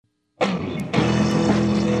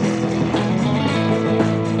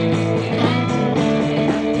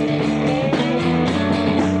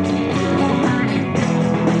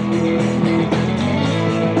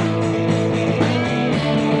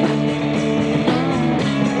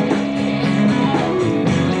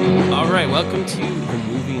Welcome to The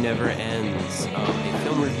Movie Never Ends, a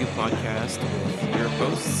film review podcast with your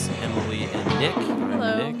hosts, Emily and Nick.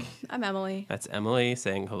 Hello, I'm Nick. I'm Emily. That's Emily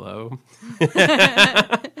saying hello.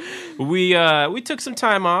 We took some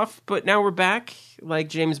time off, but now we're back, like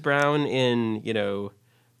James Brown in,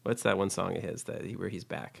 what's that one song of his where he's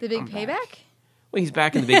back? The Big Payback? Back. Well, he's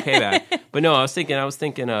back in The Big Payback. But no, I was thinking,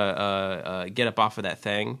 Get Up Off of That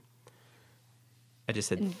Thing. I just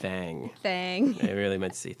said thang. Thang. I really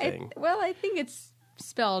meant to say thing. I think it's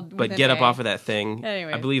spelled But get up off of that thing.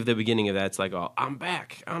 Anyway. I believe the beginning of that's like, I'm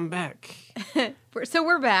back. So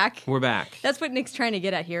we're back. We're back. That's what Nick's trying to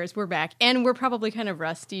get at here is we're back. And we're probably kind of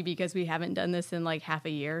rusty because we haven't done this in like half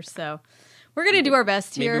a year. So we're going to do our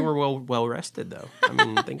best here. Maybe we're well rested, though. I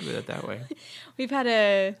mean, think of it that way. We've had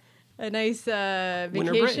a nice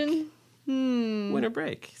vacation. Winter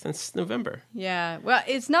break since November. Yeah. Well,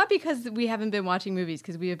 it's not because we haven't been watching movies,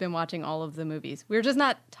 because we have been watching all of the movies. We're just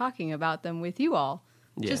not talking about them with you all.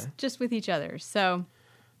 Yeah. Just with each other. So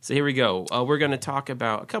here we go. We're going to talk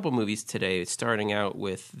about a couple movies today, starting out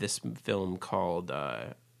with this film called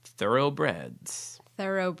Thoroughbreds.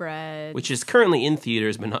 Thoroughbreds. Which is currently in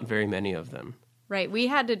theaters, but not very many of them. Right. We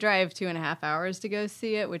had to drive 2.5 hours to go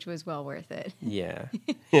see it, which was well worth it. Yeah.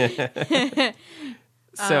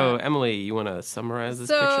 So, Emily, you want to summarize this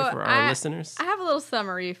picture for our listeners? I have a little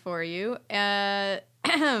summary for you.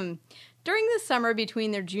 During the summer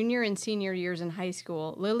between their junior and senior years in high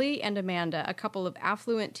school, Lily and Amanda, a couple of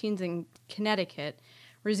affluent teens in Connecticut,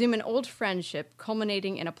 resume an old friendship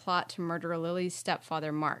culminating in a plot to murder Lily's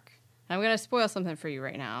stepfather, Mark. And I'm going to spoil something for you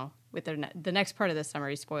right now. With the next part of the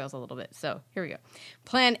summary spoils a little bit. So, here we go.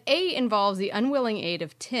 Plan A involves the unwilling aid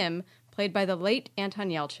of Tim, played by the late Anton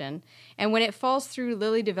Yelchin, and when it falls through,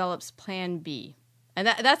 Lily develops Plan B. And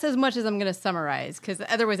that's as much as I'm going to summarize, because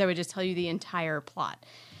otherwise I would just tell you the entire plot.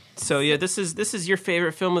 So yeah, this is your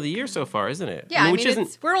favorite film of the year so far, isn't it? Yeah, which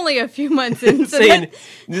isn't we're only a few months in. So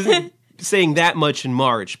saying that much in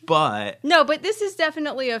March, but no, but this is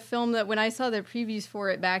definitely a film that when I saw the previews for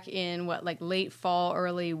it back in late fall,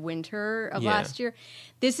 early winter of last year,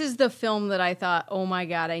 this is the film that I thought, oh my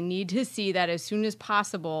God, I need to see that as soon as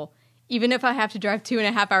possible. Even if I have to drive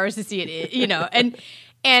 2.5 hours to see it,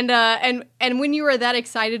 and when you are that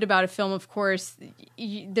excited about a film, of course,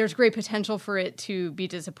 there's great potential for it to be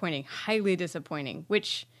disappointing, highly disappointing,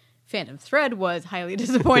 which Phantom Thread was highly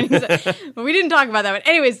disappointing. But we didn't talk about that. But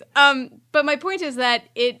anyways, but my point is that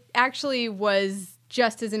it actually was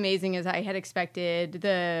just as amazing as I had expected.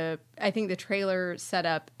 I think the trailer set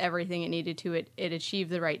up everything it needed to. It achieved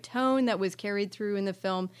the right tone that was carried through in the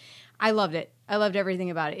film. I loved it. I loved everything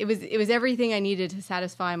about it. It was everything I needed to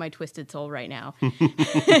satisfy my twisted soul right now.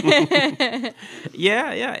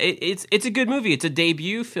 Yeah. It's a good movie. It's a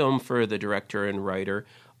debut film for the director and writer,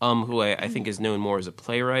 who I think is known more as a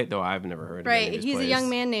playwright, though I've never heard of any of his He's plays. a young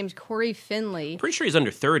man named Corey Finley. Pretty sure he's under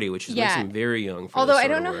 30, which makes him very young for Although this I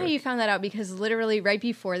sort don't know of how work. you found that out, because literally right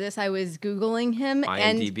before this I was Googling him.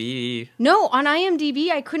 IMDb. On IMDb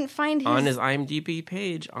I couldn't find his... On his IMDb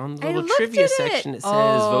page, on the little looked trivia at it. section, it says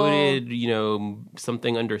voted,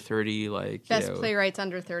 something under 30, like... Best playwrights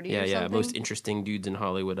under 30 or something. Yeah, most interesting dudes in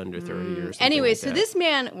Hollywood under 30 or something Anyway, like so that. this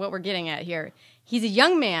man, what we're getting at here, he's a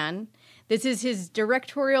young man. This is his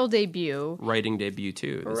directorial debut. Writing debut,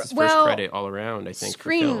 too. This is first credit all around, I think,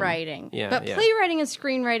 screenwriting. But playwriting and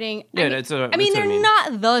screenwriting, they're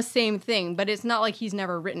not the same thing, but it's not like he's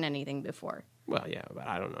never written anything before. Well, yeah, but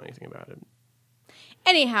I don't know anything about it.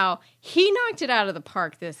 Anyhow, he knocked it out of the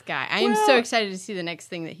park, this guy. I am so excited to see the next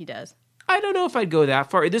thing that he does. I don't know if I'd go that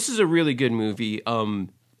far. This is a really good movie.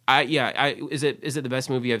 Is it the best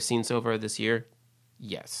movie I've seen so far this year?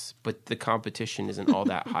 Yes, but the competition isn't all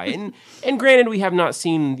that high. And granted, we have not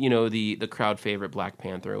seen, the crowd favorite Black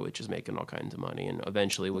Panther, which is making all kinds of money, and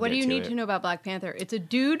eventually we'll get to it. What do you need to know about Black Panther? It's a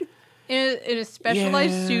dude in a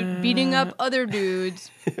specialized suit beating up other dudes.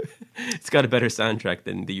 It's got a better soundtrack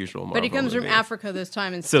than the usual Marvel But he comes movie. from Africa this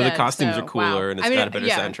time instead. So the costumes are cooler, and it's got a better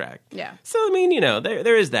soundtrack. Yeah. So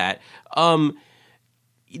there is that.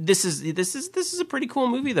 This is a pretty cool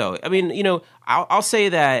movie, though. I mean, I'll say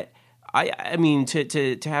that. I mean,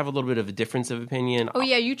 to have a little bit of a difference of opinion. Oh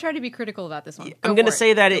yeah, you try to be critical about this one. I'm going to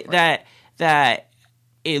say that that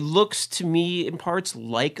it looks to me in parts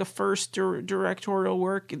like a first directorial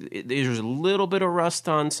work. There's a little bit of rust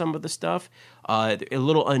on some of the stuff, a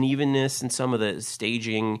little unevenness in some of the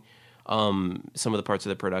staging, some of the parts of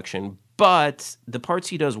the production. But the parts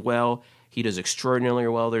he does well, he does extraordinarily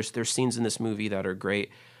well. There's scenes in this movie that are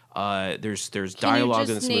great. There's dialogue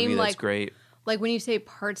in this movie that's great. Like when you say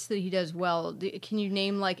parts that he does well, can you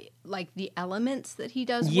name like the elements that he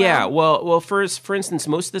does well? Yeah, well, for instance,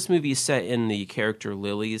 most of this movie is set in the character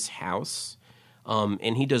Lily's house,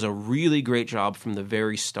 and he does a really great job from the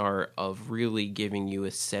very start of really giving you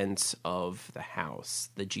a sense of the house,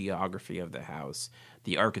 the geography of the house,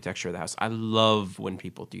 the architecture of the house. I love when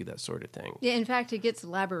people do that sort of thing. Yeah, in fact, it gets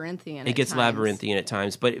labyrinthian. It gets labyrinthian at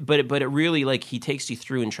times, but it really, like, he takes you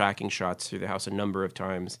through in tracking shots through the house a number of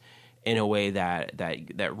times in a way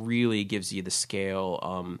that really gives you the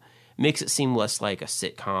scale, makes it seem less like a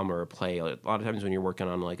sitcom or a play. A lot of times when you're working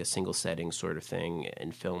on like a single setting sort of thing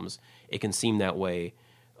in films, it can seem that way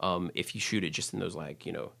if you shoot it just in those, like,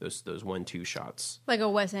 you know, those 1-2 shots, like a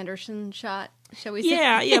Wes Anderson shot, shall we say?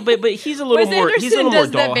 Yeah, but he's a little more. He's a little more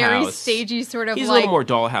dollhouse. Very stagey sort of. He's a like, little more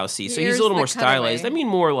dollhousey, so he's a little more stylized. Cutaway. I mean,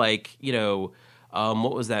 more like, you know,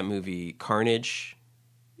 what was that movie? Carnage.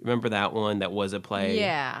 Remember that one that was a play?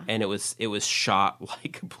 Yeah. And it was shot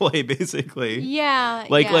like a play, basically. Yeah.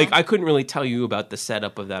 Like I couldn't really tell you about the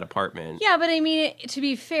setup of that apartment. Yeah, but I mean, to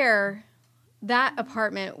be fair, that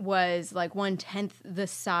apartment was like 1/10 the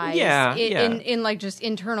size. Yeah, in like just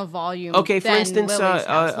internal volume. Okay, for instance, Lily's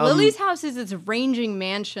house. Lily's house is this ranging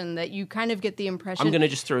mansion that you kind of get the impression. I'm going to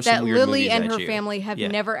just throw some that weird Lily movies and at her you. family have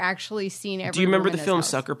never actually seen. Do you remember the film house.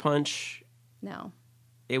 Sucker Punch? No.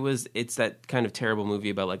 It's that kind of terrible movie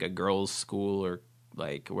about like a girls' school or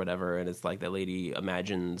like whatever, and it's like that lady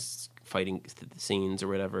imagines fighting scenes or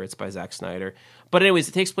whatever. It's by Zack Snyder. But anyways,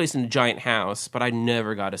 it takes place in a giant house, but I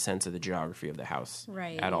never got a sense of the geography of the house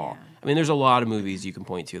at all. I mean, there's a lot of movies you can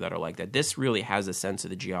point to that are like that. This really has a sense of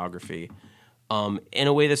the geography in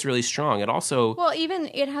a way that's really strong. It also... Well, even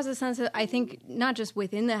it has a sense of, I think, not just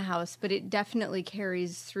within the house, but it definitely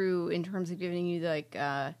carries through in terms of giving you like...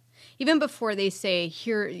 even before they say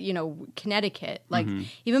here, you know, Connecticut, like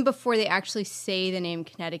even before they actually say the name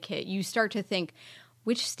Connecticut, you start to think,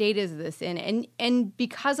 which state is this in? And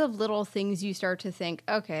because of little things, you start to think,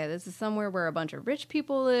 okay, this is somewhere where a bunch of rich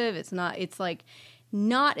people live. It's like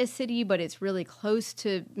not a city, but it's really close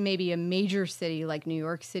to maybe a major city like New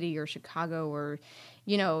York City or Chicago or,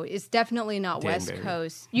 you know, it's definitely not West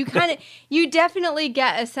Coast. You definitely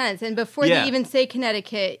get a sense. And before they even say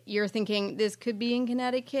Connecticut, you're thinking this could be in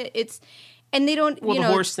Connecticut. And they don't, well, you know.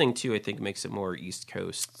 The horse thing, too, I think makes it more East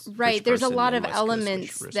Coast. Right. There's a lot of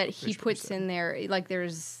elements that he puts in there. Like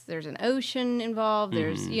there's an ocean involved.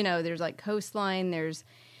 There's, you know, there's like coastline. There's,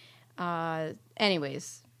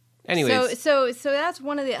 anyways. So that's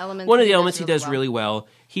one of the elements. One of the elements he does really well.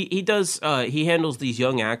 He handles these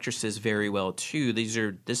young actresses very well too.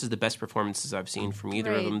 This is the best performances I've seen from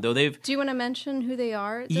either of them. Though they've. Do you want to mention who they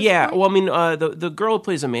are? Point? Well, I mean, the girl who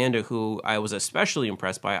plays Amanda, who I was especially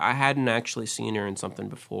impressed by. I hadn't actually seen her in something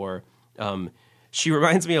before. She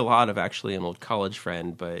reminds me a lot of actually an old college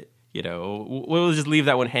friend, but you know, we'll just leave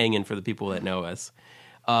that one hanging for the people that know us.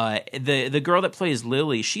 The girl that plays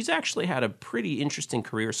Lily, she's actually had a pretty interesting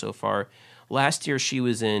career so far. Last year, she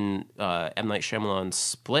was in M. Night Shyamalan's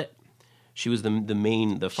Split. She was the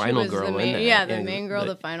final girl in that. Yeah, the main girl,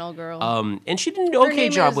 the final girl. And she did an okay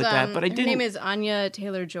job with that, but I didn't. Her name is Anya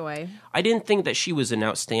Taylor-Joy. I didn't think that she was an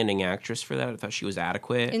outstanding actress for that. I thought she was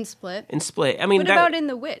adequate in Split. I mean, what about in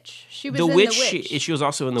The Witch? She was in The Witch. She was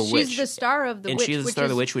also in The Witch. She's the star of The Witch. And she is the star of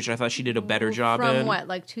The Witch, which I thought she did a better job in. From what,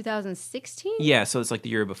 like 2016? Yeah, so it's like the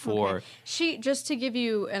year before. Okay. Just to give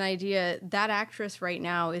you an idea, that actress right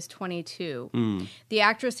now is 22. The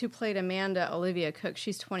actress who played Amanda, Olivia Cooke,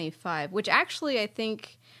 she's 25, which actually I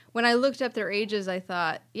think when I looked up their ages, I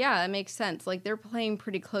thought, yeah, it makes sense. Like they're playing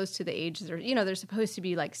pretty close to the age they're supposed to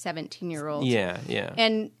be like 17-year-olds. Yeah.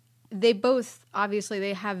 And they both obviously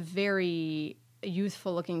they have very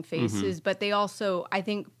youthful looking faces, but they also I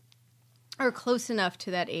think are close enough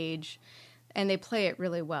to that age, and they play it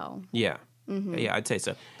really well. Yeah. Yeah, I'd say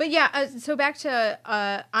so. But yeah, so back to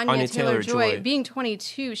Anya Taylor-Joy being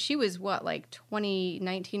 22. She was what, like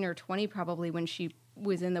 19 or 20 probably when she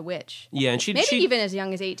was in The Witch. Yeah, and she even as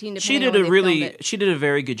young as 18. She did a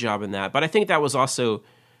very good job in that. But I think that was also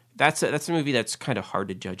that's a movie that's kind of hard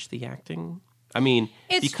to judge the acting. I mean,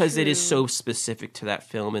 because it is so specific to that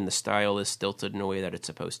film, and the style is stilted in a way that it's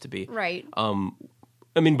supposed to be. Right.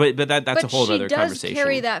 I mean, but that's a whole other conversation. She does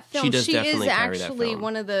carry that film. She does definitely is carry that actually film.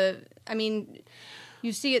 one of the. I mean,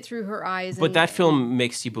 you see it through her eyes. But that film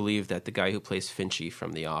makes you believe that the guy who plays Finchy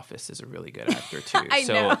from The Office is a really good actor too. I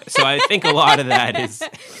know. So I think a lot of that is.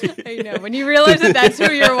 I know. When you realize that that's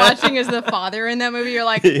who you're watching as the father in that movie, you're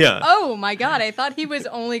like, oh my god, I thought he was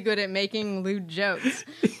only good at making lewd jokes.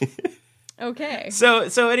 Okay.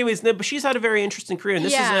 So anyways, no, but she's had a very interesting career, and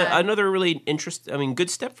this is Yeah. another really good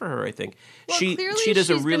step for her, I think. Well, she clearly does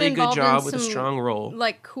a she's really been good involved in job with a some, strong role.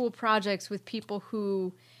 like, cool projects with people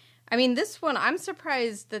who, I mean, this one, I'm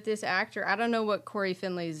surprised that this actor, I don't know what Corey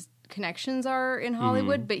Finley's connections are in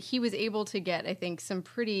Hollywood, but he was able to get, I think, some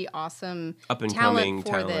pretty awesome Up-and-coming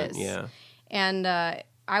talent for talent, this. yeah. And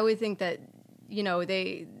I would think that, you know,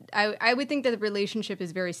 I would think that the relationship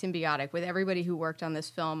is very symbiotic with everybody who worked on this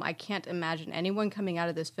film. I can't imagine anyone coming out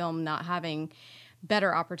of this film not having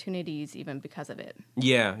better opportunities even because of it.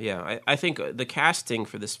 Yeah. I think the casting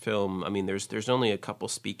for this film, I mean, there's only a couple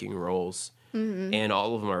speaking roles, and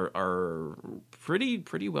all of them are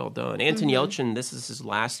pretty well done. Anton Yelchin, this is his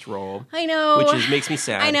last role. I know. Which makes me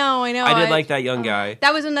sad. I know. I did like that young guy.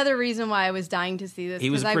 That was another reason why I was dying to see this. He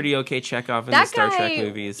was pretty okay Chekhov in the that Star guy, Trek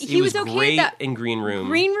movies. he was okay, great in Green Room.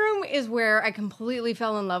 Green Room is where I completely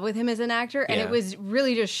fell in love with him as an actor, and Yeah. it was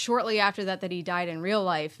really just shortly after that he died in real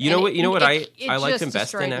life. You know what I liked just him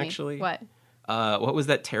best in, destroyed me. actually? What? What was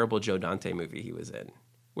that terrible Joe Dante movie he was in,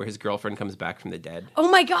 where his girlfriend comes back from the dead? Oh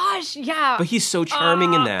my gosh, yeah. But he's so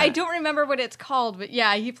charming in that. I don't remember what it's called, but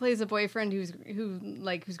yeah, he plays a boyfriend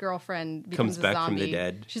whose girlfriend becomes Comes a back zombie. from the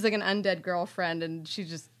dead. She's like an undead girlfriend, and she's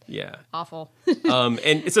just awful.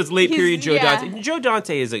 And so it's late period Joe yeah. Dante. Joe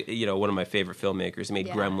Dante is one of my favorite filmmakers. He made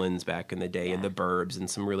Yeah. Gremlins back in the day and The Burbs and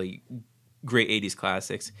some really great 80s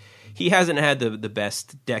classics. He hasn't had the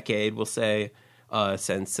best decade, we'll say,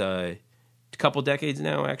 since a couple decades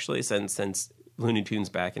now, actually, since Looney Tunes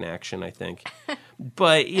back in action, I think.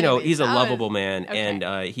 But, Anyways, he's a lovable man, okay.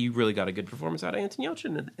 and he really got a good performance out of Anton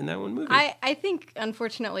Yelchin in that one movie. I think,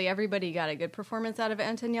 unfortunately, everybody got a good performance out of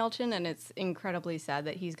Anton Yelchin, and it's incredibly sad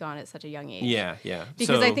that he's gone at such a young age. Yeah.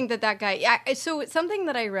 Because I think that guy... Yeah, so something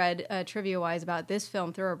that I read trivia-wise about this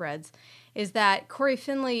film, Thoroughbreds, is that Corey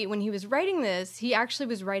Finley, when he was writing this, he actually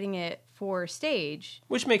was writing it for stage.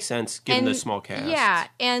 Which makes sense, given the small cast. Yeah,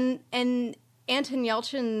 and Anton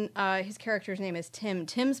Yelchin, his character's name is Tim.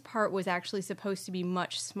 Tim's part was actually supposed to be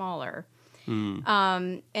much smaller.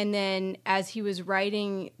 And then as he was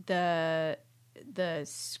writing the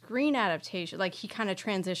screen adaptation, like he kind of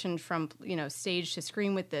transitioned from, stage to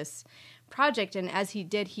screen with this project. And as he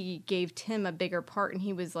did, he gave Tim a bigger part. And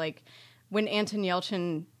he was like, when Anton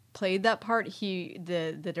Yelchin played that part,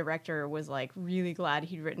 the director was like really glad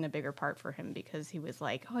he'd written a bigger part for him, because he was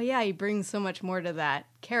like, oh yeah, he brings so much more to that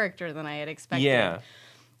character than I had expected. Yeah.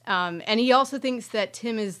 And he also thinks that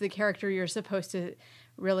Tim is the character you're supposed to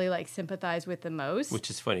really like sympathize with the most, Which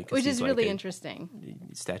is funny, which he's is really interesting.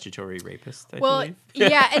 Statutory rapist, I Well, believe.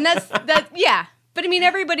 yeah, and that's yeah. But I mean,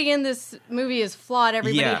 everybody in this movie is flawed.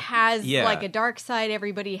 Everybody has like a dark side.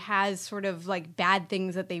 Everybody has sort of like bad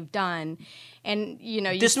things that they've done, and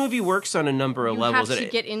This movie works on a number of levels. You have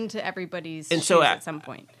to get into everybody's shoes so at some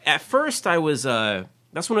point. At first, I was.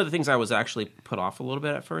 That's one of the things I was actually put off a little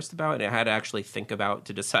bit at first about, and I had to actually think about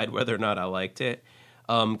to decide whether or not I liked it,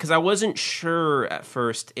 because I wasn't sure at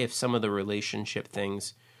first if some of the relationship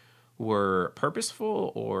things were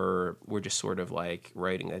purposeful or were just sort of like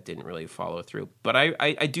writing that didn't really follow through. But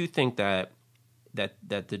I do think that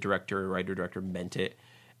the writer director meant it,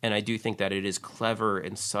 and I do think that it is clever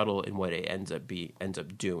and subtle in what it ends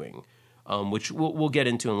up doing, which we'll get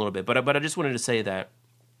into in a little bit. But I just wanted to say that,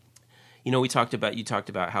 you talked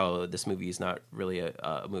about how this movie is not really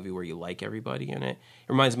a movie where you like everybody in it. It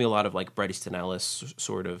reminds me a lot of like Bret Easton Ellis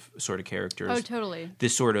sort of characters. Oh, totally.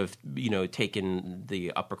 This sort of, taking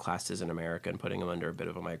the upper classes in America and putting them under a bit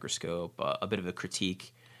of a microscope, a bit of a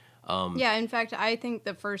critique. Yeah, in fact, I think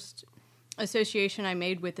the first association I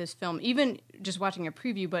made with this film, even just watching a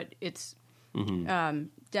preview, but it's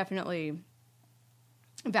definitely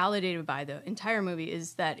validated by the entire movie,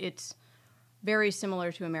 is that it's very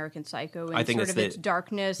similar to American Psycho in sort of its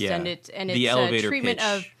darkness and its treatment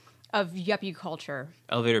of yuppie culture.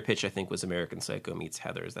 Elevator pitch, I think, was American Psycho meets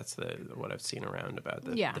Heathers. That's what I've seen around about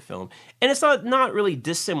the film. And it's not really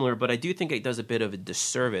dissimilar, but I do think it does a bit of a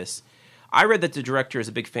disservice. I read that the director is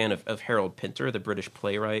a big fan of Harold Pinter, the British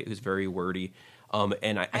playwright, who's very wordy.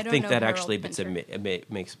 And I think that actually makes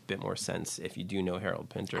a bit more sense if you do know Harold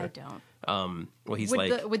Pinter. I don't. Well, he's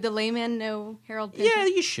would the layman know Harold Pinter? Yeah,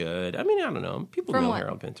 you should. I mean, I don't know. People know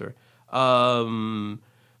Harold Pinter.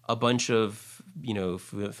 A bunch of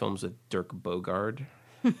films with Dirk Bogarde.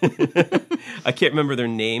 I can't remember their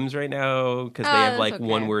names right now because they have like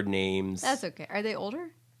one-word names. That's okay. Are they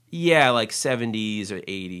older? Yeah, like 70s or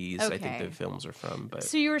 80s. Okay. I think the films are from. But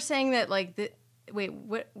so you were saying that like Wait,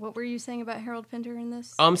 what were you saying about Harold Pinter in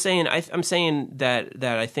this? I'm saying that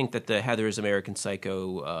I think that the Heather's American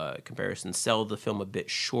Psycho comparisons sell the film a bit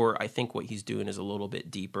short. I think what he's doing is a little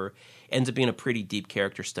bit deeper. Ends up being a pretty deep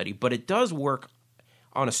character study, but it does work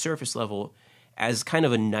on a surface level as kind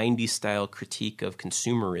of a 90s style critique of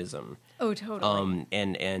consumerism. Oh, totally.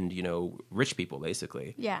 And rich people,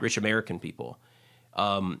 basically. Yeah. Rich American people.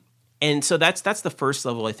 And so that's the first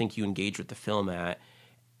level I think you engage with the film at.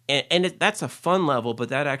 And that's a fun level, but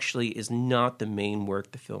that actually is not the main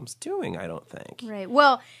work the film's doing, I don't think. Right.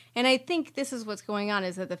 Well, and I think this is what's going on,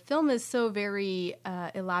 is that the film is so very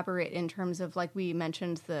elaborate in terms of, like we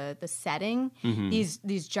mentioned, the setting. Mm-hmm.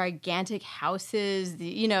 These gigantic houses.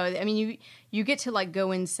 You get to like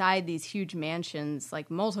go inside these huge mansions,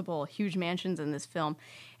 like multiple huge mansions in this film,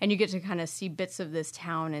 and you get to kind of see bits of this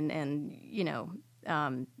town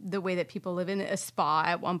and the way that people live in a spa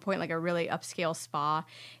at one point, like a really upscale spa.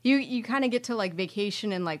 You kind of get to like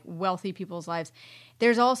vacation in like wealthy people's lives.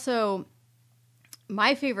 There's also,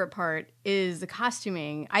 my favorite part is the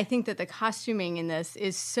costuming. I think that the costuming in this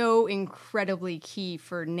is so incredibly key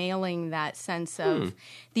for nailing that sense of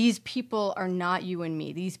these people are not you and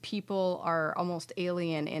me. These people are almost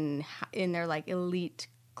alien in their like elite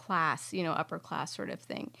class, upper class sort of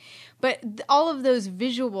thing. But all of those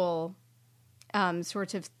visual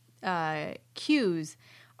sorts of cues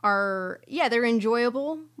are, they're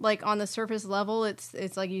enjoyable. Like on the surface level,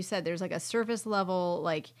 it's like you said, there's like a surface level,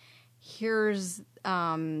 like here's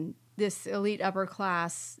this elite upper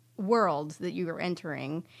class world that you are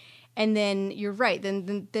entering, and then you're right.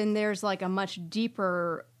 Then there's like a much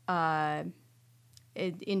deeper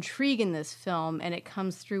intrigue in this film, and it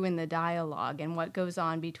comes through in the dialogue and what goes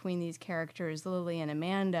on between these characters, Lily and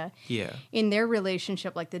Amanda, in their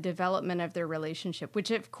relationship, like the development of their relationship, which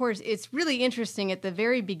of course it's really interesting. At the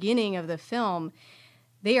very beginning of the film,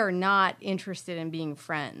 they are not interested in being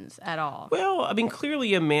friends at all. Well, I mean,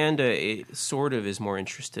 clearly Amanda sort of is more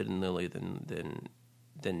interested in Lily than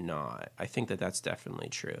not. I think that's definitely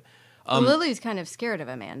true. Lily's kind of scared of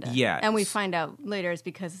Amanda. Yeah. And we find out later it's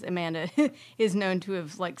because Amanda is known to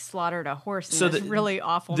have like slaughtered a horse in this really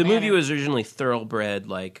awful manner. The movie was originally Thoroughbred,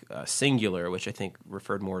 like singular, which I think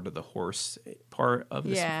referred more to the horse part of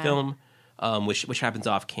this film, which happens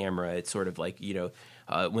off camera. It's sort of like,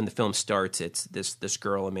 when the film starts, it's this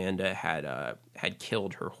girl, Amanda, had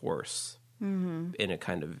killed her horse in a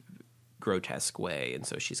kind of grotesque way. And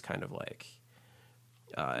so she's kind of like...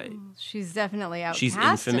 she's definitely outcast. She's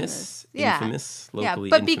infamous. Infamous, locally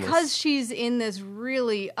but infamous. Because she's in this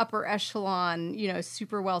really upper echelon,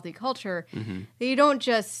 super wealthy culture, you don't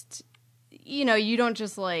just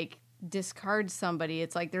like discard somebody.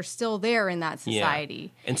 It's like they're still there in that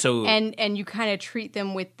society. And so and you kind of treat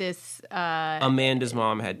them with this Amanda's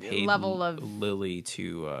mom had paid level of Lily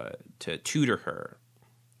to tutor her.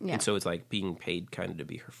 Yeah. And so it's like being paid kind of to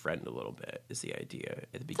be her friend a little bit is the idea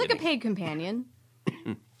at the beginning. It's like a paid companion.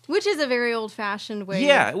 Which is a very old-fashioned way.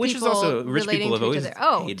 Yeah, which is also rich people have always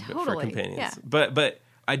paid totally. for companions. Yeah. But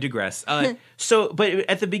I digress. But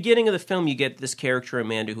at the beginning of the film, you get this character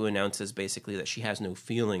Amanda who announces basically that she has no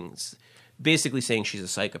feelings, basically saying she's a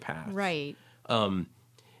psychopath. Right. And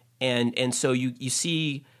so you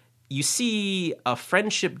see a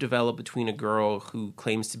friendship develop between a girl who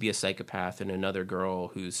claims to be a psychopath and another girl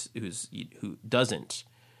who doesn't.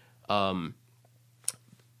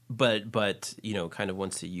 But kind of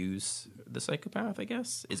wants to use the psychopath, I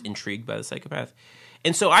guess, is intrigued by the psychopath.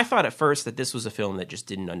 And so I thought at first that this was a film that just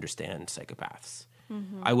didn't understand psychopaths.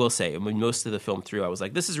 Mm-hmm. I will say, I mean, most of the film through, I was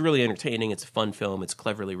like, this is really entertaining. It's a fun film. It's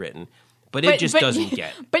cleverly written. But it just doesn't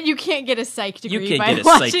get. But you can't get a psych degree. You can't get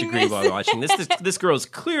a psych degree while watching this. This girl's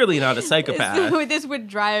clearly not a psychopath. This would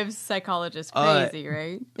drive psychologists crazy,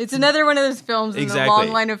 right? It's another one of those films in the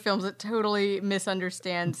long line of films that totally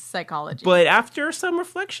misunderstands psychology. But after some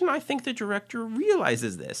reflection, I think the director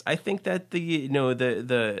realizes this. I think that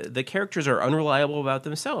the characters are unreliable about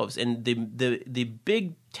themselves, and the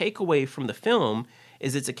big takeaway from the film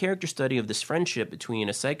is it's a character study of this friendship between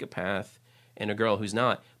a psychopath and a girl who's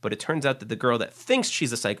not. But it turns out that the girl that thinks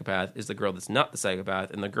she's a psychopath is the girl that's not the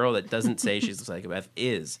psychopath, and the girl that doesn't say she's a psychopath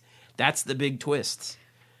is. That's the big twist.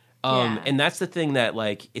 And that's the thing that,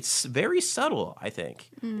 like, it's very subtle, I think.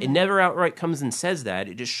 Mm. It never outright comes and says that.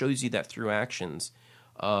 It just shows you that through actions.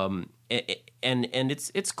 And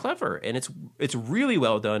it's clever, and it's really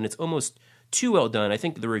well done. It's almost too well done. I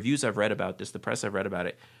think the reviews I've read about this, the press I've read about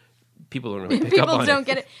it, people don't really pick up on it. People don't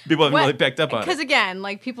get it. People haven't really picked up on it. Because again,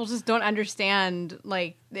 like, people just don't understand,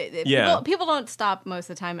 like, people don't stop most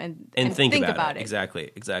of the time and think about it.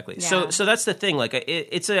 Exactly. Yeah. So that's the thing. Like,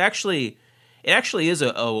 it actually is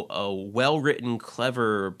a well-written,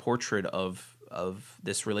 clever portrait of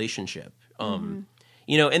this relationship.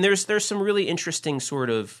 You know, and there's some really interesting sort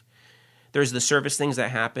of, there's the surface things that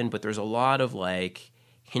happen, but there's a lot of like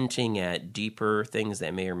hinting at deeper things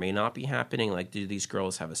that may or may not be happening. Like, do these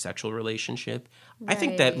girls have a sexual relationship? Right. I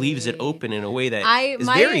think that leaves it open in a way that is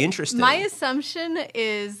very interesting. My assumption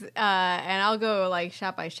is, and I'll go like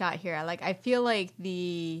shot by shot here. Like, I feel like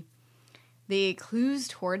the clues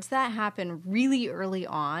towards that happen really early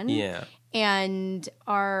on. Yeah. And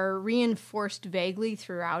are reinforced vaguely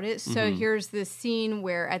throughout it. So here's this scene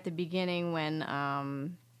where at the beginning when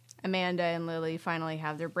Amanda and Lily finally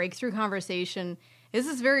have their breakthrough conversation. This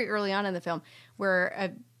is very early on in the film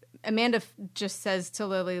where Amanda just says to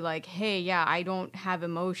Lily, like, hey, yeah, I don't have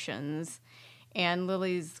emotions. And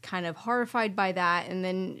Lily's kind of horrified by that. And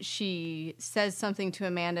then she says something to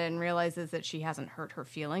Amanda and realizes that she hasn't hurt her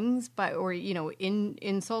feelings or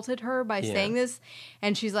insulted her by saying this.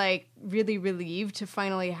 And she's like really relieved to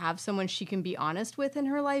finally have someone she can be honest with in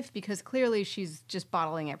her life, because clearly she's just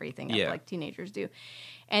bottling everything up like teenagers do.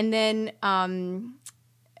 And then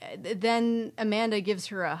Amanda gives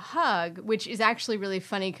her a hug, which is actually really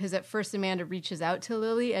funny because at first Amanda reaches out to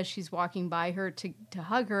Lily as she's walking by her to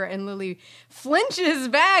hug her, and Lily flinches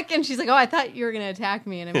back and she's like, oh, I thought you were going to attack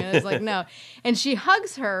me. And Amanda's like, no. And she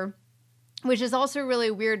hugs her, which is also really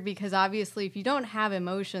weird because obviously if you don't have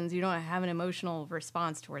emotions, you don't have an emotional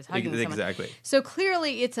response towards hugging someone. Exactly. So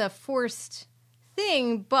clearly it's a forced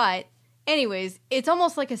thing, but anyways, it's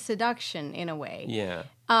almost like a seduction in a way. Yeah.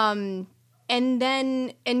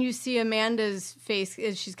 And you see Amanda's face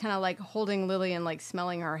as she's kind of like holding Lily and like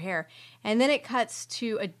smelling her hair. And then it cuts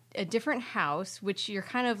to a different house, which you're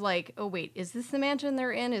kind of like, oh, wait, is this the mansion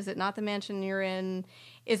they're in? Is it not the mansion you're in?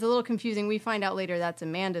 It's a little confusing. We find out later that's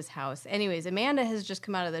Amanda's house. Anyways, Amanda has just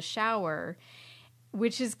come out of the shower,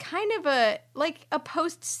 which is kind of a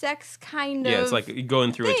post-sex kind of it's like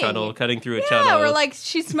going through a tunnel, cutting through a tunnel. Yeah, or like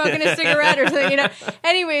she's smoking a cigarette or something,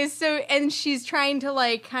 Anyways, and she's trying to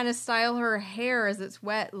like kind of style her hair as it's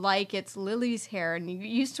wet like it's Lily's hair. And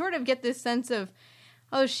you sort of get this sense of,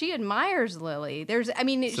 oh, she admires Lily.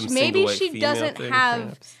 Maybe she doesn't have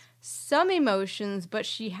perhaps some emotions, but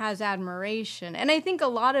she has admiration. And I think a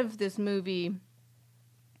lot of this movie,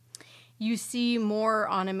 you see more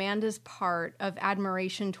on Amanda's part of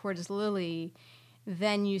admiration towards Lily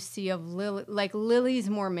than you see of Lily. Like, Lily's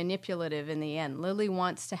more manipulative in the end. Lily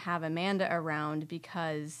wants to have Amanda around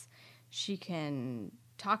because she can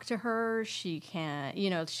talk to her. She can,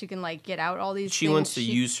 she can like get out all these things. She wants to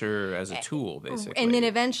use her as a tool, basically. And then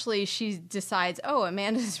eventually she decides, oh,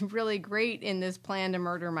 Amanda's really great in this plan to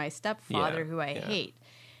murder my stepfather, who I hate.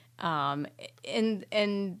 And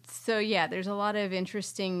so, there's a lot of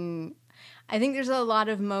interesting... I think there's a lot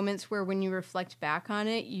of moments where when you reflect back on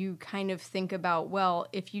it, you kind of think about, well,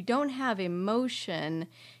 if you don't have emotion,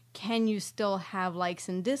 can you still have likes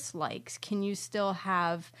and dislikes? Can you still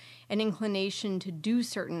have an inclination to do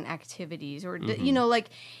certain activities? Or,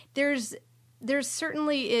 there's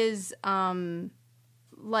certainly is, there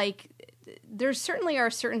certainly are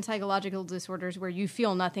certain psychological disorders where you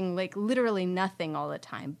feel nothing, like literally nothing all the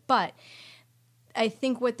time. But I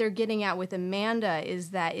think what they're getting at with Amanda is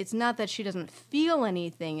that it's not that she doesn't feel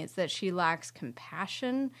anything, it's that she lacks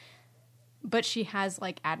compassion, but she has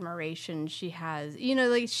like admiration. She has,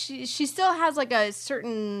 she still has like a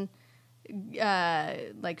certain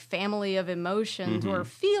like family of emotions or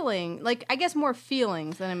feeling, like I guess more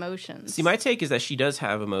feelings than emotions. See, my take is that she does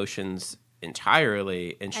have emotions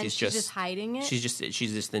entirely, and she's just hiding it. She's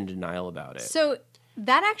just in denial about it. So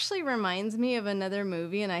that actually reminds me of another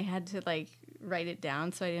movie, and I had to like write it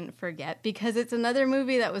down so I didn't forget, because it's another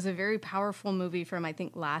movie that was a very powerful movie from I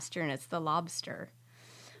think last year, and it's The Lobster.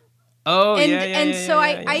 Oh,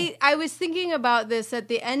 I was thinking about this at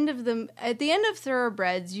the end of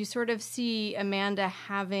Thoroughbreds. You sort of see Amanda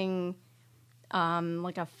having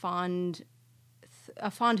like a fond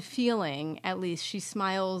feeling. At least she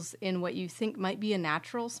smiles in what you think might be a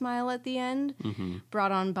natural smile at the end,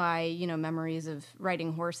 brought on by memories of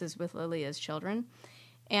riding horses with Lily as children.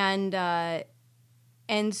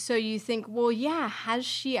 And so you think, well, yeah, has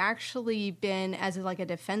she actually been, as like a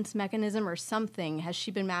defense mechanism or something, has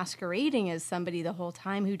she been masquerading as somebody the whole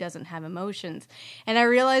time who doesn't have emotions? And I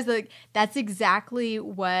realized that that's exactly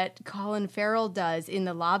what Colin Farrell does in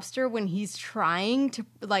The Lobster when he's trying to,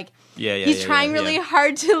 like, he's trying really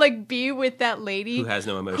hard to, like, be with that lady who has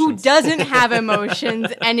no emotions, who doesn't have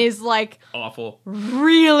emotions and is, like, awful,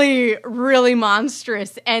 really, really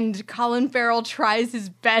monstrous. And Colin Farrell tries his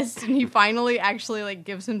best, and he finally actually, like,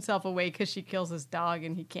 gives himself away because she kills his dog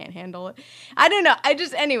and he can't handle it. I don't know.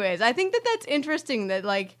 Anyways, I think that's interesting that,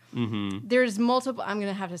 like, there's multiple, I'm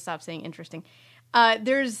going to have to stop saying interesting.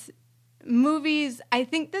 There's movies, I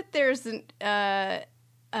think that there's the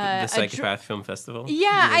Psychopath Film Festival?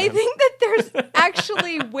 Yeah, I think that there's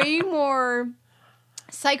actually way more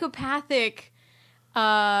psychopathic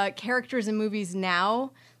characters in movies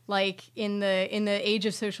now, like in the age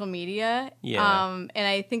of social media. Yeah. And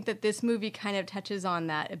I think that this movie kind of touches on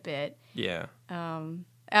that a bit. Yeah.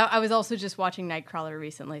 I was also just watching Nightcrawler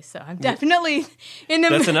recently, so I'm definitely in the.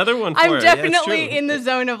 That's another one. I'm definitely in the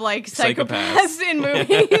zone of like psychopaths in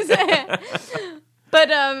movies. But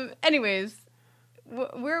anyways,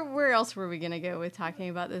 where else were we gonna go with talking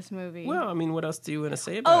about this movie? Well, I mean, what else do you want to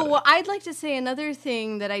say about it? Well, I'd like to say another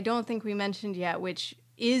thing that I don't think we mentioned yet, which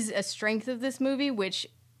is a strength of this movie, which.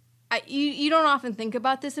 You don't often think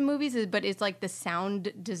about this in movies, but it's like the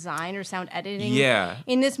sound design or sound editing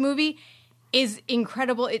in this movie is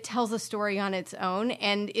incredible. It tells a story on its own,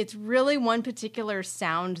 and it's really one particular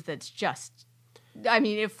sound that's just, I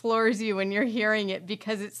mean, it floors you when you're hearing it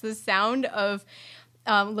because it's the sound of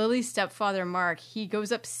Lily's stepfather, Mark. He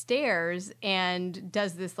goes upstairs and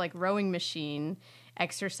does this like rowing machine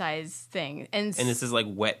exercise thing. And this is like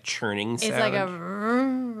wet churning sound. It's like a...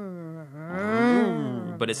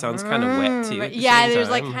 But it sounds kind of wet too. Yeah, there's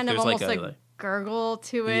like kind of almost like gurgle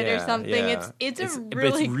to it or something. Yeah. It's it's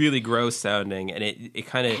really gross sounding, and it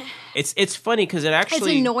kind of it's funny because it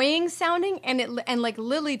actually it's annoying sounding, and like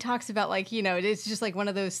Lily talks about like it's just like one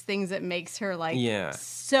of those things that makes her like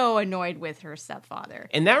so annoyed with her stepfather.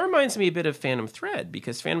 And that reminds me a bit of Phantom Thread,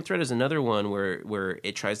 because Phantom Thread is another one where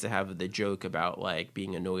it tries to have the joke about like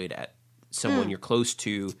being annoyed at someone you're close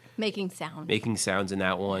to making sounds. In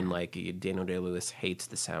that one, like Daniel Day-Lewis hates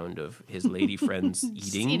the sound of his lady friends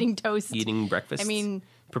eating toast, eating breakfast. I mean,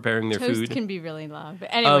 preparing their toast food can be really loud.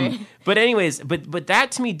 But anyway, but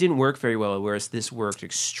that to me didn't work very well. Whereas this worked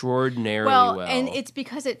extraordinarily well. And it's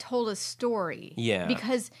because it told a story. Yeah,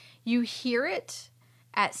 because you hear it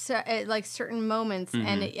at like certain moments,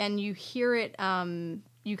 and you hear it.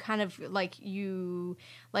 You kind of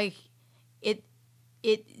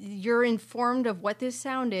you're informed of what this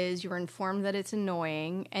sound is. You're informed that it's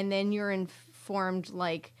annoying, and then you're informed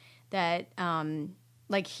like that.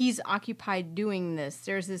 Like he's occupied doing this.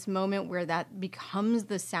 There's this moment where that becomes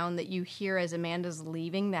the sound that you hear as Amanda's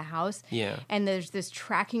leaving the house. Yeah, and there's this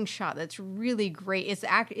tracking shot that's really great. It's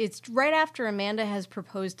right after Amanda has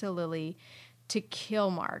proposed to Lily to kill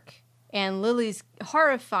Mark, and Lily's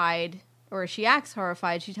horrified. Or she acts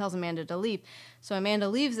horrified. She tells Amanda to leave. So Amanda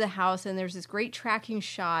leaves the house, and there's this great tracking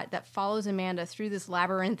shot that follows Amanda through this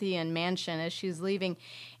labyrinthian mansion as she's leaving.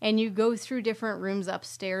 And you go through different rooms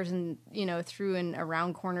upstairs and, through and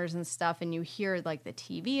around corners and stuff, and you hear, like, the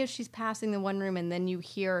TV as she's passing the one room, and then you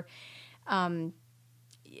hear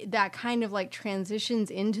that kind of, like, transitions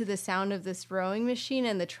into the sound of this rowing machine,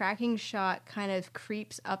 and the tracking shot kind of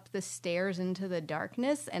creeps up the stairs into the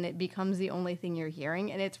darkness, and it becomes the only thing you're hearing,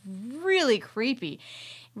 and it's really creepy.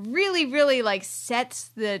 Really, really, like, sets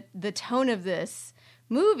the tone of this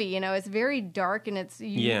movie. It's very dark, and it's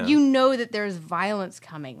you know that there's violence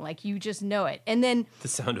coming. Like, you just know it. And then the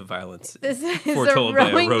sound of violence this is foretold by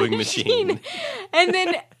a rowing machine. and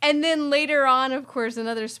then later on, of course,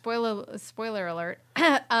 another spoiler alert.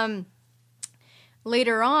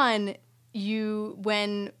 Later on,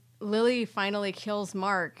 when Lily finally kills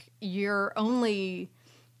Mark, you're only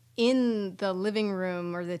in the living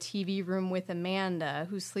room or the TV room with Amanda,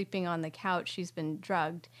 who's sleeping on the couch. She's been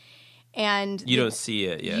drugged. And you don't see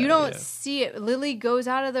it. You don't see it. Lily goes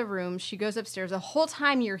out of the room. She goes upstairs. The whole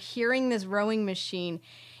time you're hearing this rowing machine.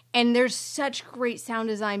 And there's such great sound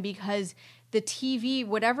design because the TV,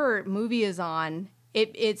 whatever movie is on,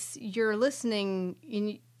 it's you're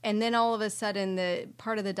listening, and then all of a sudden the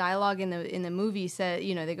part of the dialogue in the movie said,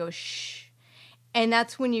 they go shh. And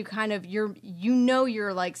that's when you kind of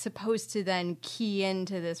you're like supposed to then key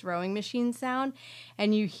into this rowing machine sound,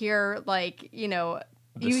 and you hear like, you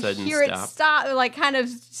hear it stop, like kind of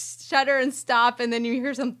shudder and stop, and then you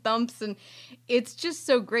hear some thumps, and it's just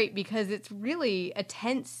so great because it's really a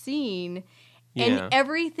tense scene, and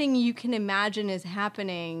everything you can imagine is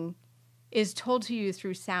happening is told to you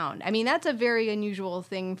through sound. I mean, that's a very unusual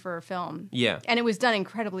thing for a film. Yeah. And it was done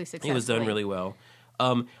incredibly successfully. It was done really well.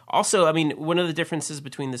 Also, I mean, one of the differences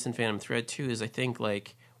between this and Phantom Thread, too, is I think,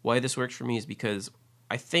 like, why this works for me is because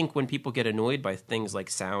I think when people get annoyed by things like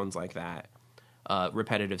sounds like that,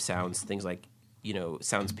 repetitive sounds, things like,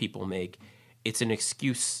 sounds people make, it's an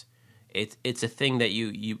excuse. It's a thing that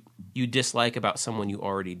you dislike about someone you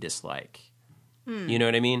already dislike. You know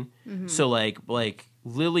what I mean? Mm-hmm. So, like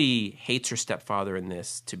Lily hates her stepfather in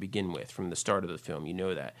this to begin with from the start of the film. You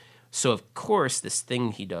know that. So, of course, this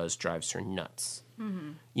thing he does drives her nuts.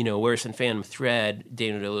 Mm-hmm. Whereas in Phantom Thread,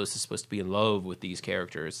 Daniel Day-Lewis is supposed to be in love with these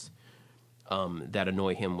characters. that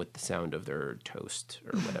annoy him with the sound of their toast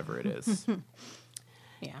or whatever it is.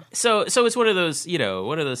 Yeah. So it's one of those,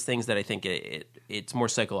 one of those things that I think it's more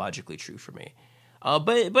psychologically true for me.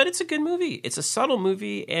 But it's a good movie. It's a subtle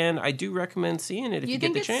movie, and I do recommend seeing it if you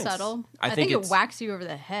get the chance. You think it's subtle? I think it whacks you over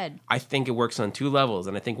the head. I think it works on 2 levels,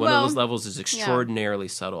 and I think one of those levels is extraordinarily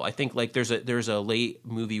subtle. I think like there's a late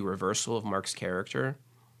movie reversal of Mark's character.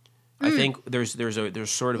 I think there's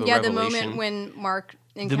sort of a revelation. The moment when Mark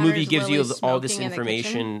the movie gives Lily you all this smoking in the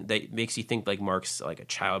information that makes you think like Mark's like a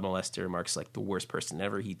child molester. Mark's like the worst person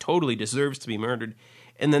ever. He totally deserves to be murdered.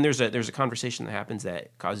 And then there's a conversation that happens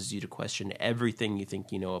that causes you to question everything you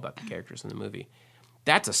think you know about the characters in the movie.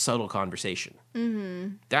 That's a subtle conversation.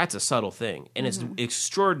 Mm-hmm. That's a subtle thing, and it's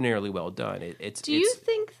extraordinarily well done. Do you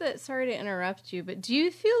think that? Sorry to interrupt you, but do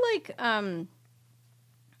you feel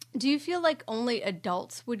like only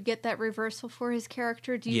adults would get that reversal for his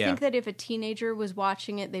character? Do you think that if a teenager was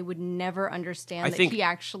watching it, they would never understand that he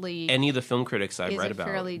actually... Any of the film critics I've read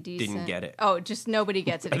about didn't get it. Oh, just nobody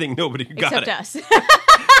gets it. I think nobody got it. Except us.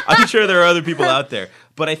 I'm sure there are other people out there.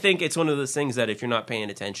 But I think it's one of those things that if you're not paying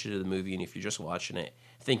attention to the movie and if you're just watching it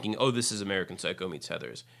thinking, oh, this is American Psycho meets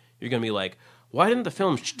Heathers, you're going to be like, why didn't the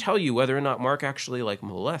film tell you whether or not Mark actually like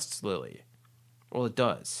molests Lily? Well, it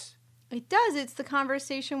does. It does. It's the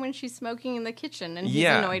conversation when she's smoking in the kitchen and he's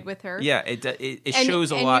annoyed with her. Yeah, it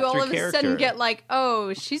shows a lot through character. And you all of a sudden get like,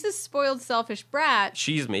 oh, she's a spoiled, selfish brat.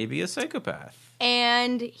 She's maybe a psychopath.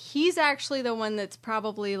 And he's actually the one that's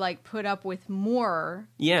probably like put up with more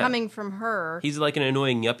coming from her. He's like an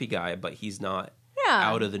annoying yuppie guy, but he's not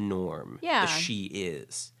out of the norm. Yeah. She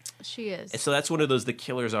is. She is. And so that's one of those the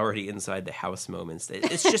killer's already inside the house moments.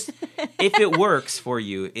 It's just if it works for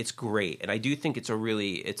you, it's great. And I do think it's a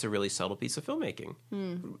really subtle piece of filmmaking.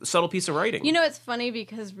 Subtle piece of writing. You know, it's funny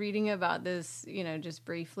because reading about this, just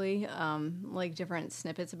briefly, like different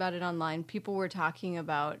snippets about it online, people were talking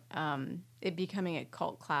about it becoming a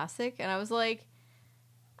cult classic. And I was like,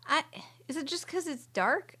 is it just because it's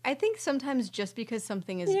dark? I think sometimes just because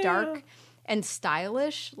something is dark and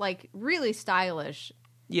stylish, like really stylish,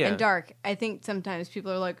 and dark, I think sometimes people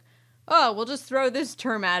are like, oh, we'll just throw this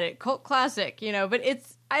term at it, cult classic, but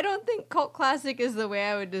I don't think cult classic is the way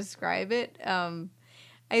I would describe it.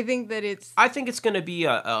 I think it's going to be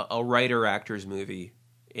a writer-actor's movie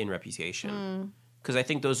in reputation. Because I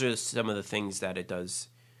think those are some of the things that it does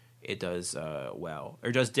well,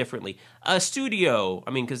 or does differently. A studio,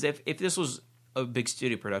 I mean, because if this was a big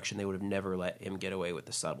studio production, they would have never let him get away with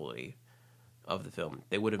the subtlety of the film.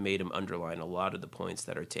 They would have made him underline a lot of the points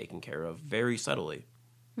that are taken care of very subtly.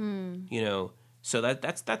 So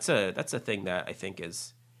that's a thing that I think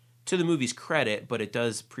is to the movie's credit, but it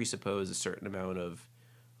does presuppose a certain amount of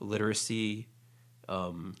literacy,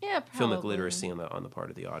 filmic literacy on the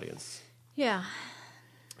part of the audience. Yeah.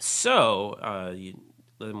 So,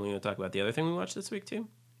 we're going to talk about the other thing we watched this week too.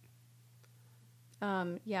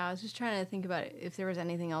 I was just trying to think about if there was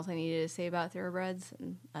anything else I needed to say about Thoroughbreds,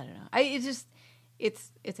 and I don't know.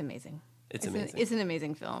 It's amazing. It's amazing. It's an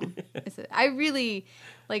amazing film. I really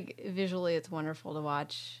like visually. It's wonderful to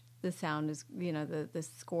watch. The sound is, the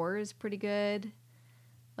score is pretty good.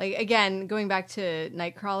 Like again, going back to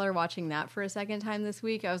Nightcrawler, watching that for a second time this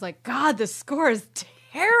week, I was like, God, the score is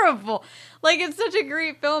terrible. Like it's such a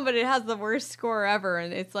great film, but it has the worst score ever.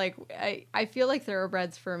 And it's like I feel like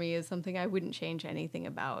Thoroughbreds for me is something I wouldn't change anything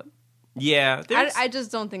about. Yeah, I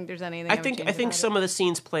just don't think there's anything. I think some of the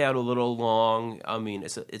scenes play out a little long. I mean,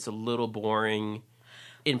 it's a little boring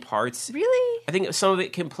in parts. Really? I think some of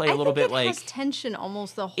it can play a little bit like has tension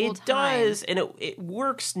almost the whole time. It does, and it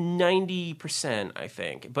works 90%. I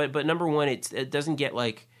think, but number one, it doesn't get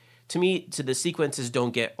like the sequences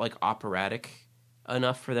don't get like operatic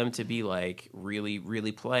enough for them to be like really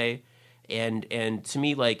really play, and to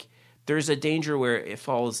me like. There's a danger where it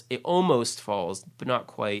almost falls, but not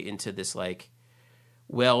quite, into this like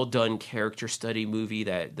well-done character study movie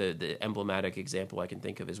that the emblematic example I can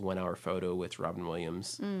think of is 1 Hour Photo with Robin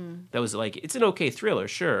Williams. That was like, it's an okay thriller,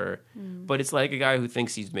 sure, but it's like a guy who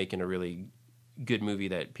thinks he's making a really good movie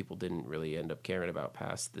that people didn't really end up caring about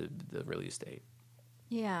past the release date.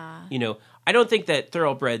 Yeah. I don't think that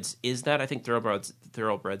Thoroughbreds is that. I think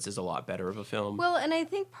Thoroughbreds is a lot better of a film. Well, and I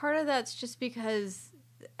think part of that's just because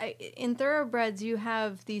in Thoroughbreds, you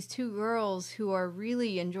have these 2 girls who are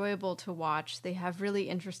really enjoyable to watch. They have really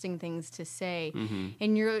interesting things to say,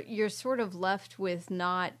 and you're sort of left with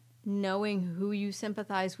not knowing who you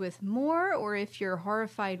sympathize with more, or if you're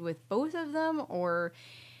horrified with both of them, or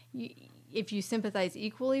if you sympathize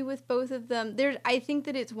equally with both of them. I think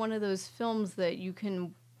that it's one of those films that you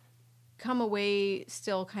can come away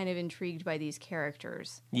still kind of intrigued by these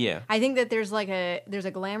characters. Yeah. I think that there's a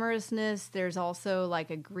glamorousness, there's also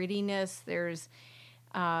like a grittiness, there's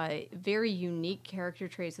very unique character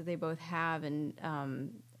traits that they both have, and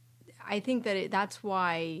I think that that's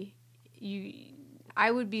why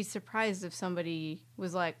I would be surprised if somebody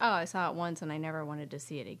was like, oh, I saw it once and I never wanted to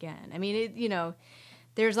see it again. I mean,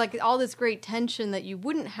 there's like all this great tension that you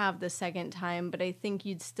wouldn't have the second time, but I think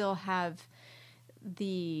you'd still have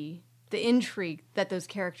the intrigue that those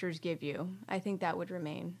characters give you. I think that would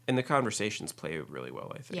remain. And the conversations play really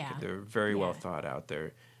well, I think. Yeah. They're very well thought out.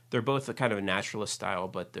 They're both a kind of a naturalist style,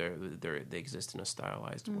 but they exist in a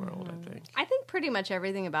stylized world, I think. I think pretty much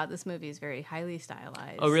everything about this movie is very highly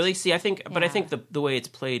stylized. Oh, really? See, I think the way it's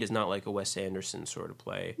played is not like a Wes Anderson sort of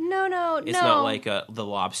play. No. It's not like The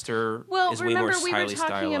Lobster. Well, is remember way more we were highly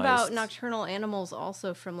talking stylized. about Nocturnal Animals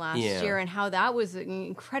also from last year, and how that was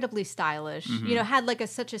incredibly stylish. Had like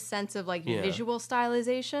such a sense of like visual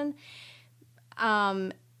stylization.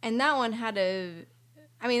 And that one had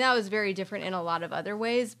that was very different in a lot of other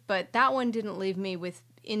ways, but that one didn't leave me with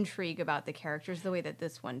intrigue about the characters the way that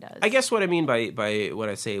this one does. I guess what I mean by when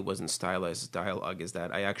I say it wasn't stylized dialogue is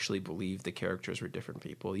that I actually believe the characters were different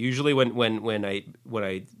people. Usually when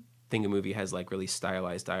I think a movie has like really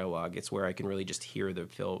stylized dialogue, it's where I can really just hear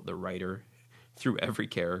the writer through every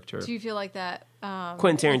character. Do you feel like that?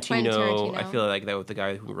 Quentin Tarantino, I feel like that with the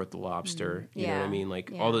guy who wrote The Lobster. You know what I mean?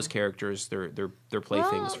 Like all those characters, they're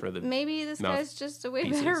playthings for the. Maybe this guy's just a way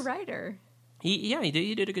better writer. He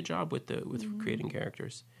did a good job with creating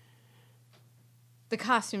characters. The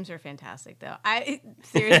costumes are fantastic, though.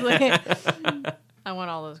 Seriously, I want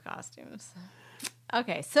all those costumes.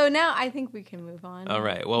 Okay, so now I think we can move on. All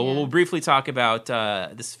right. Well, we'll briefly talk about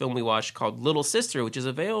this film we watched called Little Sister, which is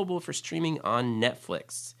available for streaming on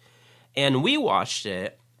Netflix. And we watched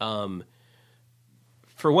it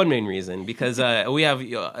for one main reason, because we have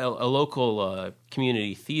a local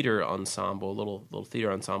community theater ensemble, little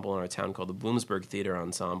theater ensemble in our town called the Bloomsburg Theater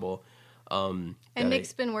Ensemble. And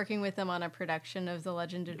Nick's been working with them on a production of The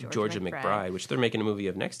Legend of Georgia McBride, which they're making a movie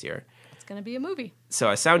of next year. It's going to be a movie. So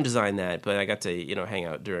I sound designed that, but I got to hang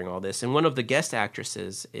out during all this. And one of the guest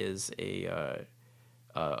actresses is a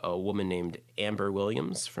woman named Amber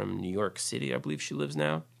Williams from New York City, I believe she lives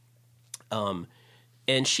now.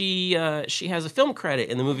 And she has a film credit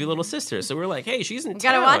in the movie Little Sister. So we're like, hey, she's in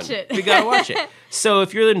town. Gotta watch it. We gotta watch it. So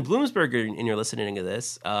if you're in Bloomsburg and you're listening to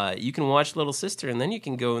this, you can watch Little Sister, and then you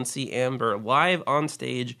can go and see Amber live on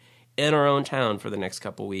stage in our own town for the next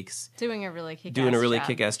couple weeks. Doing a really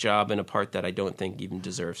kick-ass job in a part that I don't think even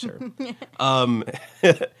deserves her.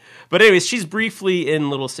 But anyways, she's briefly in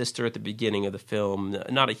Little Sister at the beginning of the film.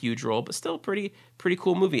 Not a huge role, but still pretty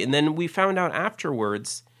cool movie. And then we found out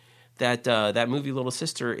afterwards that that movie Little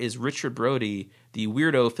Sister is Richard Brody, the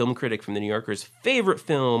weirdo film critic from The New Yorker's favorite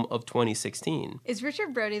film of 2016. Is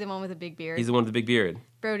Richard Brody the one with the big beard? He's the one with the big beard.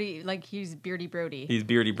 Brody, like he's Beardy Brody. He's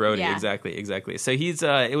Beardy Brody, yeah. Exactly. So he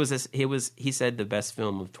said the best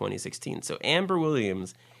film of 2016. So Amber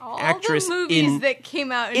Williams, actress the movies that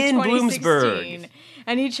came out in 2016, Bloomsburg,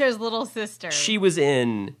 and he chose Little Sister. She was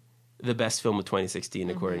in the best film of 2016,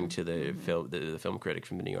 according to the film critic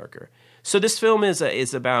from The New Yorker. So this film is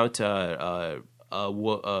about a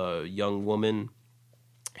young woman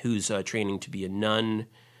who's training to be a nun,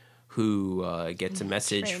 who gets a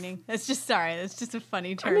message. Training. That's just a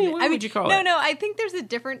funny term. I mean, what would you call it? No, I think there's a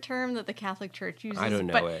different term that the Catholic Church uses. I don't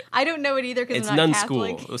know it. I don't know it either because it's I'm not nun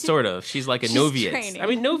Catholic. school, sort of. She's like a She's novitiate. training. I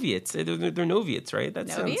mean, novitiates. They're novitiates, right?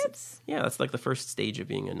 Novitiates? Yeah, that's like the first stage of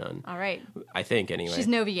being a nun. All right. I think, anyway. She's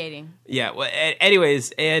noviating. Yeah. Well,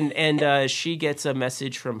 anyways, and she gets a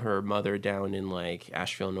message from her mother down in like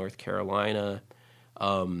Asheville, North Carolina.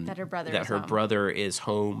 That her brother is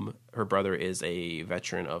home. Her brother is a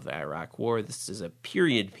veteran of the Iraq War. This is a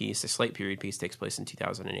slight period piece, takes place in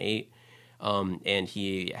 2008. And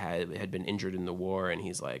he had been injured in the war, and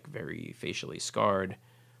he's like very facially scarred,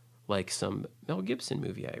 like some Mel Gibson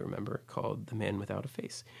movie I remember called The Man Without a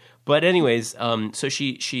Face. But anyways, so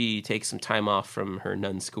she takes some time off from her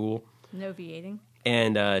nun school. Noviating.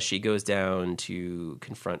 And she goes down to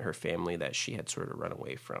confront her family that she had sort of run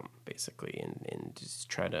away from, basically, and just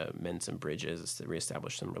try to mend some bridges, to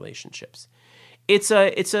reestablish some relationships. It's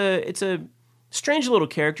a strange little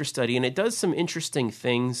character study, and it does some interesting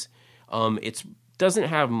things. It doesn't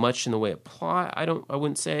have much in the way of plot, I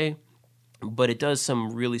wouldn't say, but it does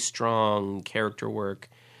some really strong character work.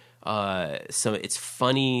 So it's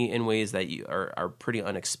funny in ways that are pretty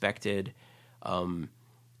unexpected.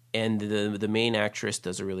 And the main actress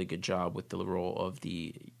does a really good job with the role of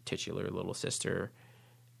the titular little sister.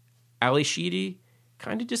 Ali Sheedy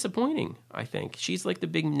kind of disappointing, I think. She's like the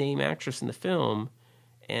big name actress in the film,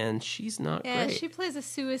 and she's not great. Yeah, she plays a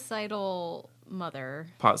suicidal mother.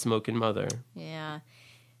 Pot-smoking mother. Yeah.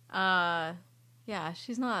 Yeah,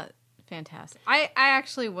 she's not fantastic. I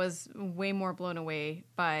actually was way more blown away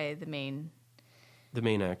by the main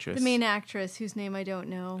actress. The main actress, whose name I don't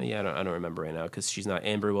know. Yeah, I don't remember right now, because she's not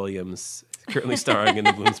Amber Williams, currently starring in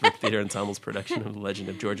the Bloomsburg Theater Ensemble's production of The Legend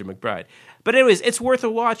of Georgia McBride. But anyways, it's worth a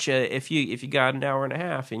watch if you got an hour and a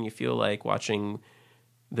half and you feel like watching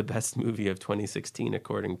the best movie of 2016,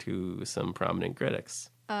 according to some prominent critics.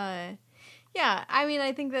 Yeah, I mean,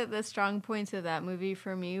 I think that the strong points of that movie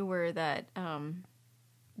for me were that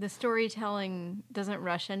the storytelling doesn't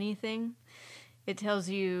rush anything. It tells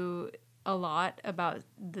you a lot about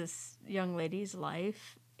this young lady's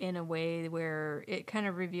life in a way where it kind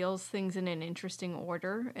of reveals things in an interesting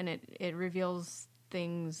order, and it reveals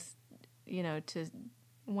things, to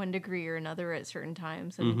one degree or another at certain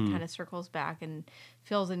times, and kind of circles back and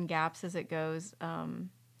fills in gaps as it goes.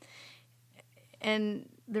 And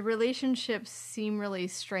the relationships seem really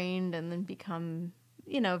strained and then become,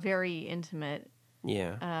 very intimate.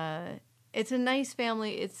 Yeah. It's a nice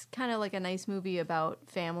family. It's kind of like a nice movie about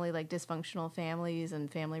family, like dysfunctional families and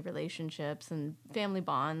family relationships and family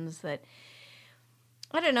bonds that,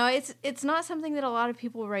 I don't know, it's not something that a lot of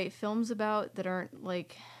people write films about that aren't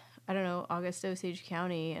like, I don't know, August Osage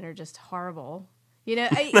County and are just horrible.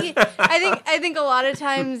 I think a lot of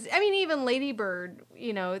times, I mean, even Lady Bird,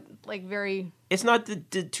 like very... It's not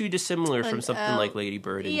too dissimilar from something like Lady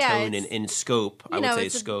Bird in tone and in scope. I would say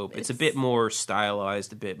scope. It's a bit more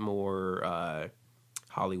stylized, a bit more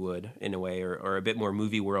Hollywood in a way, or a bit more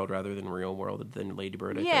movie world rather than real world than Lady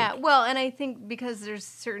Bird, I think. Well, and I think because there's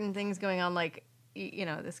certain things going on, like,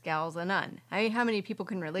 this gal's a nun. I mean, how many people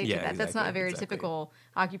can relate to that? Exactly, That's not a very typical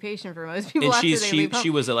occupation for most people. And leave home. she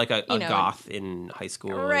was like a goth in high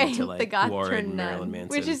school, right? Into like the goth Warren, nun, Marilyn Manson,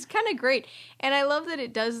 which is kind of great. And I love that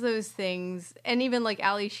it does those things. And even like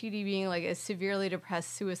Ali Sheedy being like a severely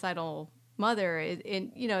depressed, suicidal mother,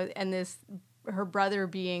 and this her brother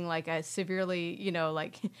being like a severely,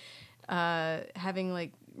 having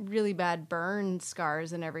like really bad burn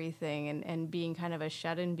scars and everything, and being kind of a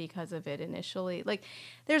shut-in because of it initially. Like,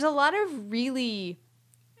 there's a lot of really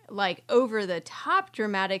like over the top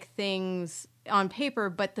dramatic things on paper,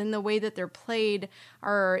 but then the way that they're played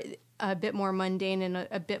are a bit more mundane and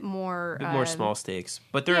a bit more small stakes.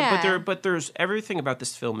 But there's everything about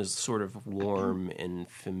this film is sort of warm and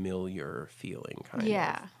familiar feeling kind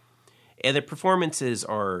of. And the performances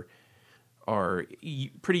are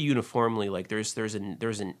pretty uniformly like there's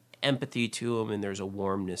an empathy to them, and there's a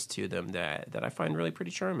warmness to them that I find really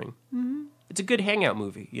pretty charming. Mm-hmm. It's a good hangout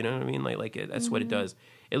movie, you know what I mean? Like that's what it does.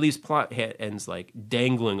 It leaves plot ends like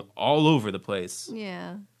dangling all over the place.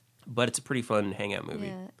 Yeah. But it's a pretty fun hangout movie.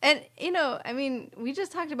 Yeah. And I mean, we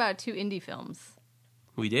just talked about 2 indie films.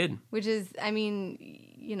 We did. Which is, I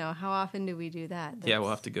mean, how often do we do that? Yeah, we'll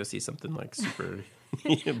have to go see something like super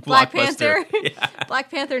Black Panther. Yeah.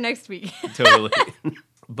 Black Panther next week. Totally.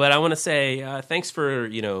 But I want to say thanks for,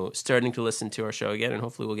 starting to listen to our show again, and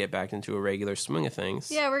hopefully we'll get back into a regular swing of things.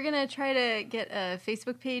 Yeah, we're going to try to get a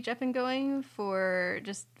Facebook page up and going for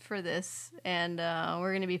this, and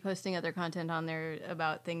we're going to be posting other content on there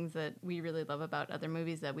about things that we really love about other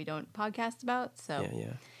movies that we don't podcast about. So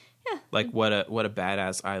Yeah. Like what a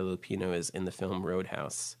badass Eye Lupino is in the film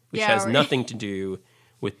Roadhouse, which Yeah, has nothing to do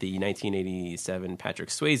with the 1987 Patrick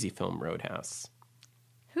Swayze film Roadhouse.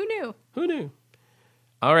 Who knew? Who knew?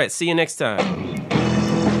 All right, see you next time.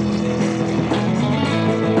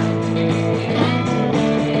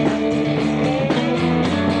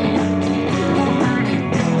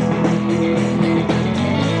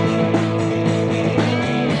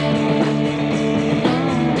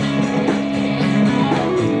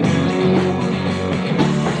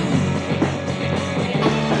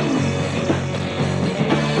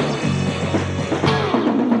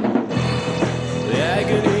 The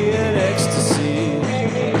agony and ecstasy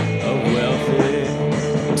of wealthy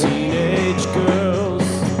teenage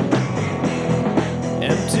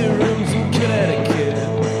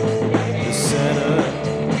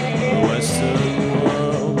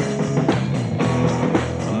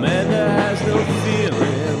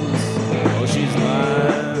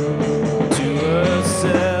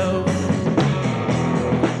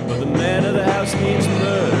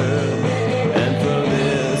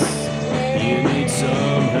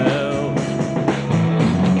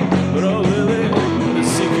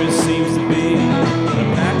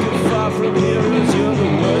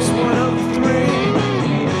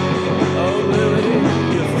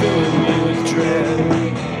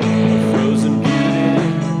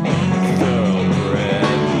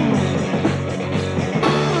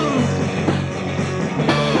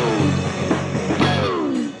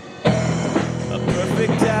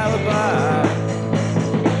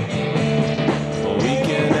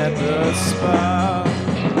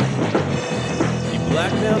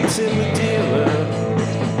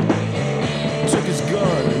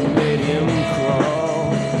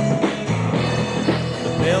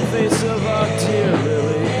face of our dear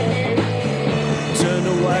Lily turned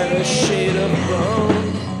to white, a shade of bone.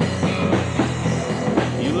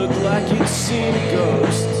 You look like you'd seen